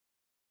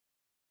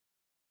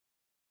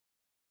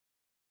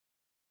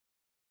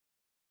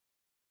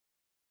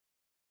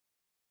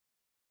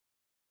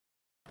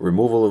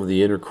Removal of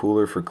the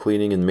intercooler for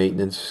cleaning and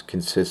maintenance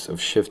consists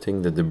of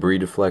shifting the debris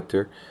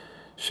deflector,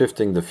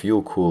 shifting the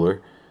fuel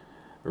cooler,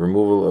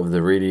 removal of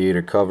the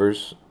radiator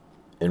covers,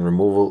 and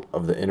removal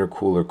of the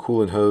intercooler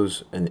coolant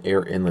hose and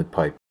air inlet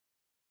pipe.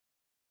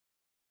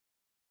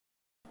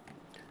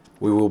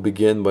 We will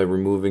begin by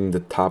removing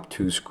the top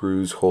two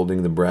screws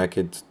holding the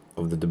brackets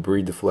of the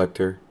debris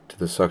deflector to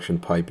the suction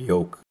pipe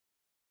yoke.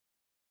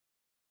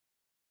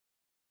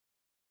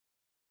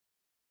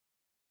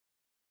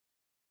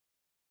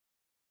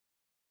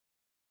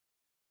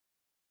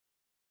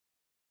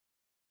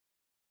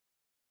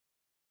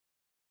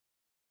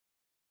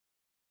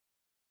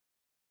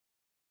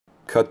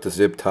 Cut the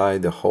zip tie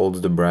that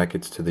holds the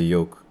brackets to the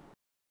yoke.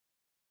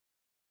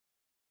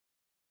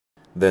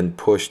 Then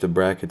push the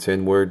brackets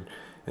inward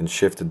and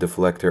shift the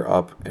deflector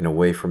up and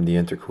away from the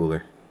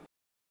intercooler.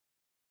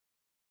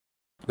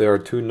 There are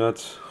two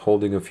nuts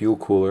holding a fuel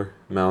cooler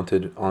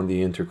mounted on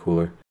the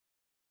intercooler.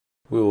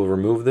 We will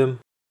remove them .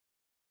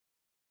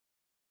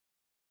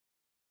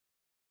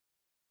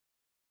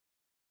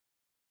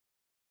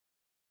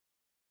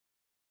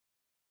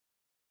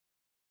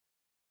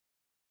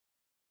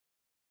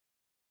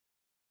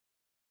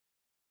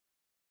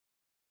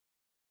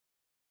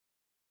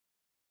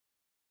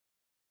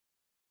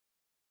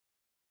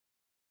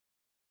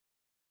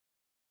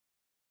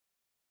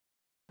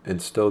 And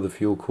stow the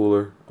fuel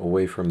cooler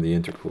away from the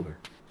intercooler.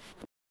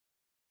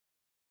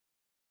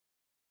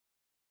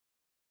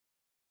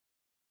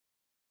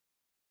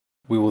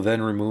 We will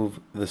then remove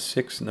the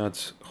 6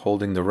 nuts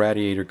holding the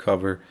radiator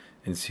cover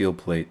and seal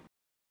plate.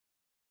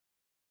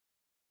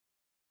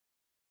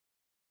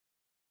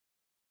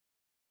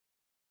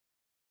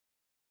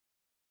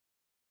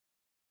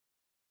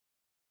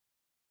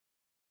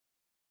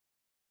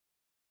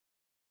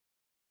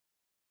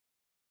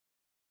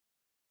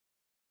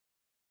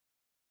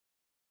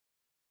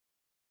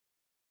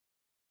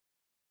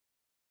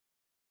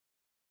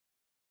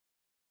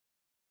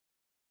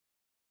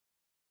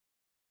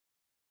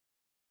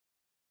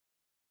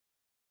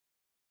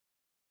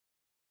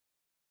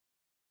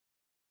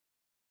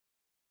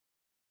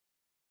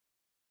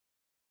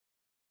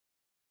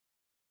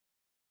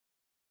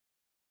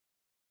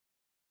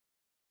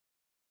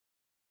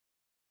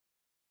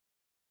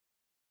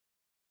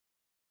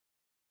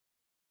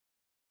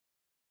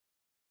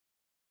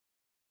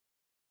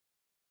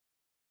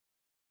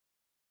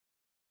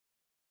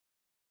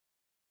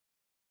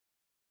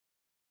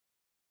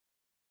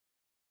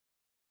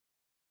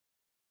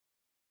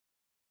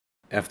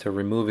 After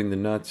removing the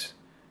nuts,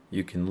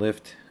 you can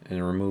lift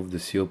and remove the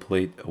seal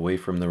plate away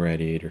from the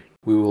radiator.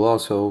 We will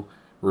also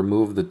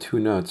remove the 2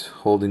 nuts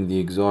holding the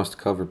exhaust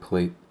cover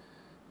plate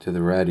to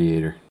the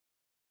radiator.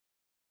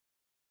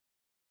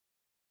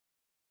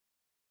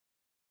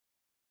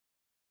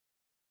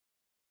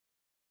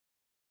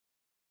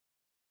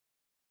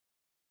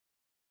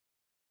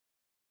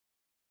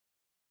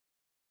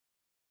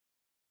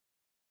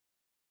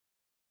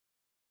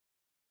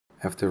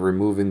 After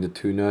removing the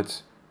 2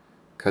 nuts,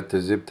 cut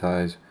the zip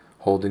ties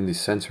holding the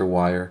sensor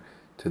wire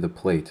to the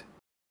plate.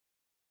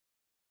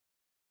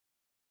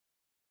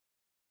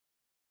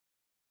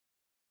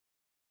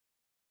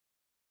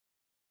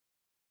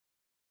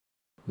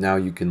 Now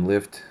you can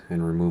lift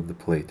and remove the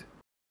plate.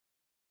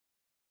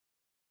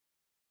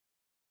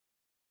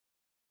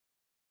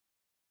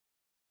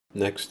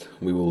 Next,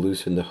 we will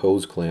loosen the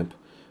hose clamp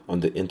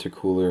on the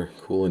intercooler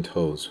coolant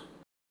hose.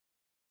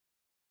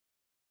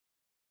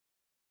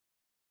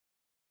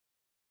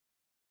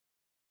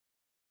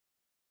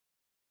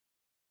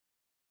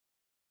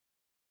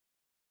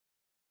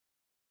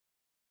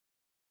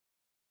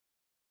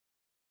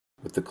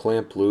 With the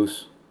clamp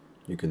loose,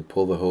 you can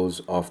pull the hose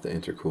off the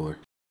intercooler.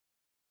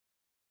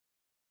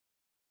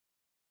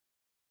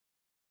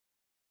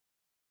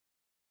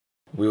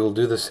 We will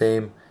do the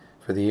same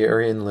for the air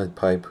inlet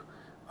pipe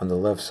on the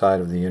left side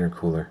of the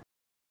intercooler.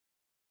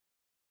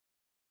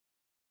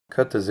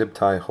 Cut the zip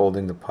tie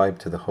holding the pipe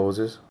to the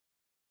hoses.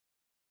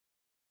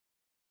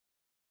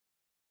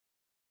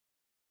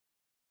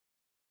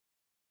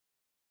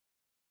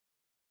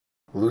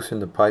 Loosen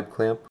the pipe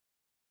clamp.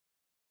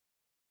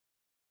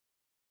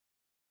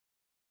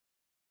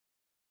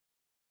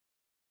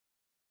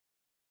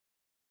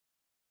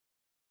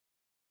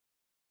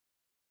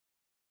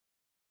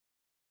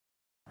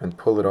 And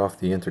pull it off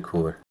the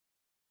intercooler.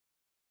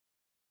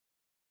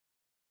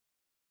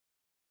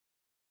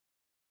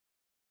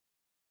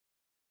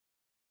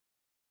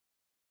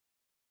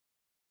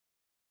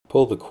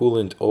 Pull the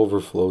coolant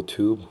overflow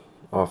tube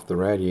off the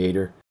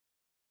radiator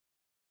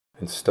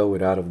and stow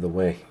it out of the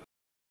way.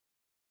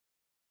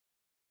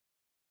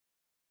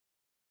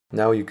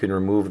 Now you can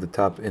remove the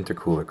top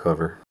intercooler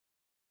cover.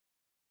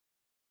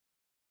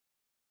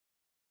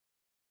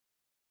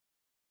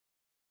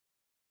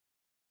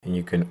 And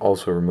you can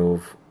also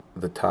remove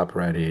the top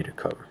radiator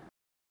cover.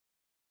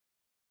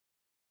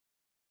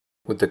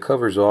 With the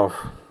covers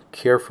off,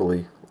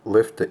 carefully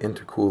lift the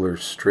intercooler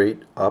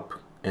straight up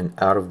and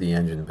out of the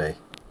engine bay.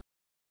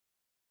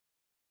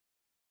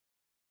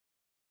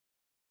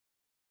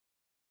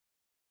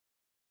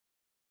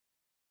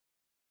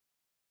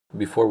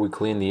 Before we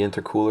clean the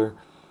intercooler,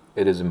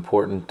 it is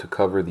important to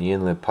cover the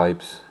inlet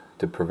pipes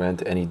to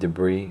prevent any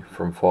debris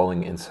from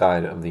falling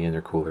inside of the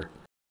intercooler.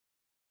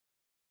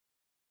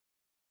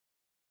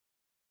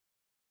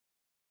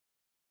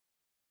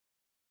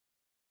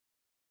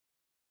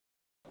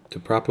 To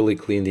properly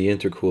clean the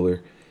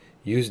intercooler,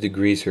 use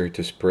degreaser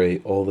to spray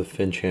all the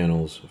fin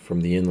channels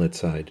from the inlet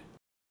side.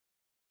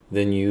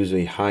 Then use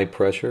a high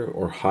pressure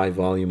or high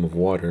volume of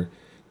water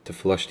to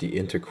flush the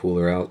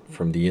intercooler out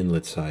from the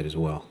inlet side as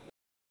well.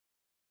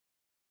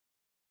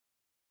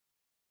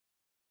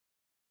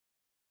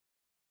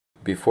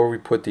 Before we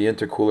put the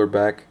intercooler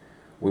back,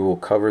 we will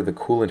cover the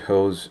coolant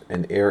hose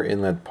and air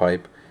inlet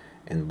pipe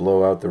and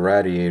blow out the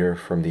radiator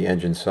from the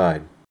engine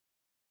side.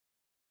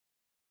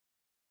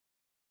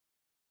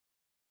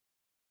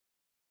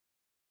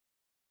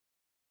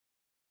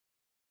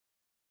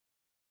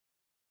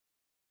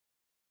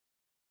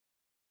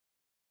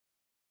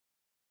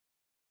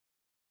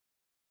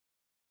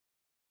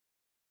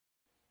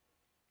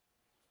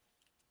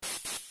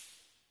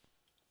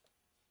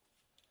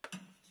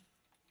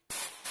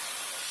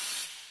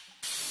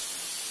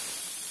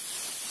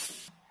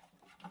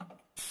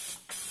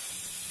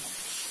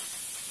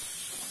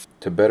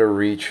 To better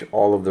reach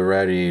all of the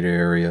radiator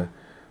area,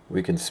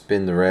 we can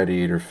spin the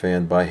radiator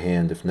fan by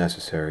hand if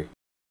necessary.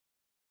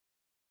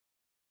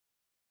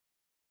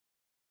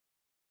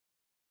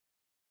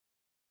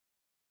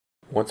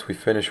 Once we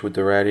finish with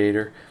the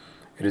radiator,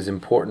 it is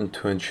important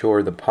to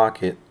ensure the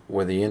pocket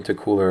where the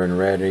intercooler and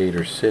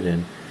radiator sit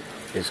in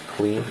is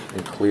clean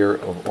and clear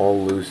of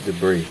all loose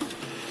debris.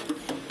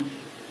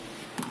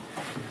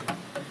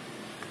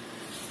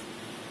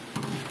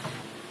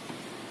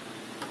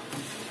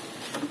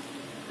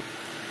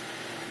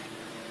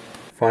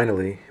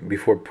 Finally,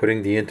 before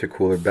putting the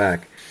intercooler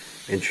back,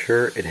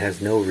 ensure it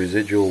has no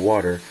residual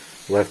water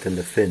left in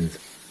the fins.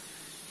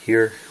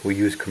 Here we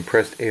use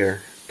compressed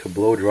air to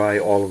blow dry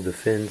all of the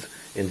fins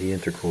in the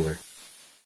intercooler.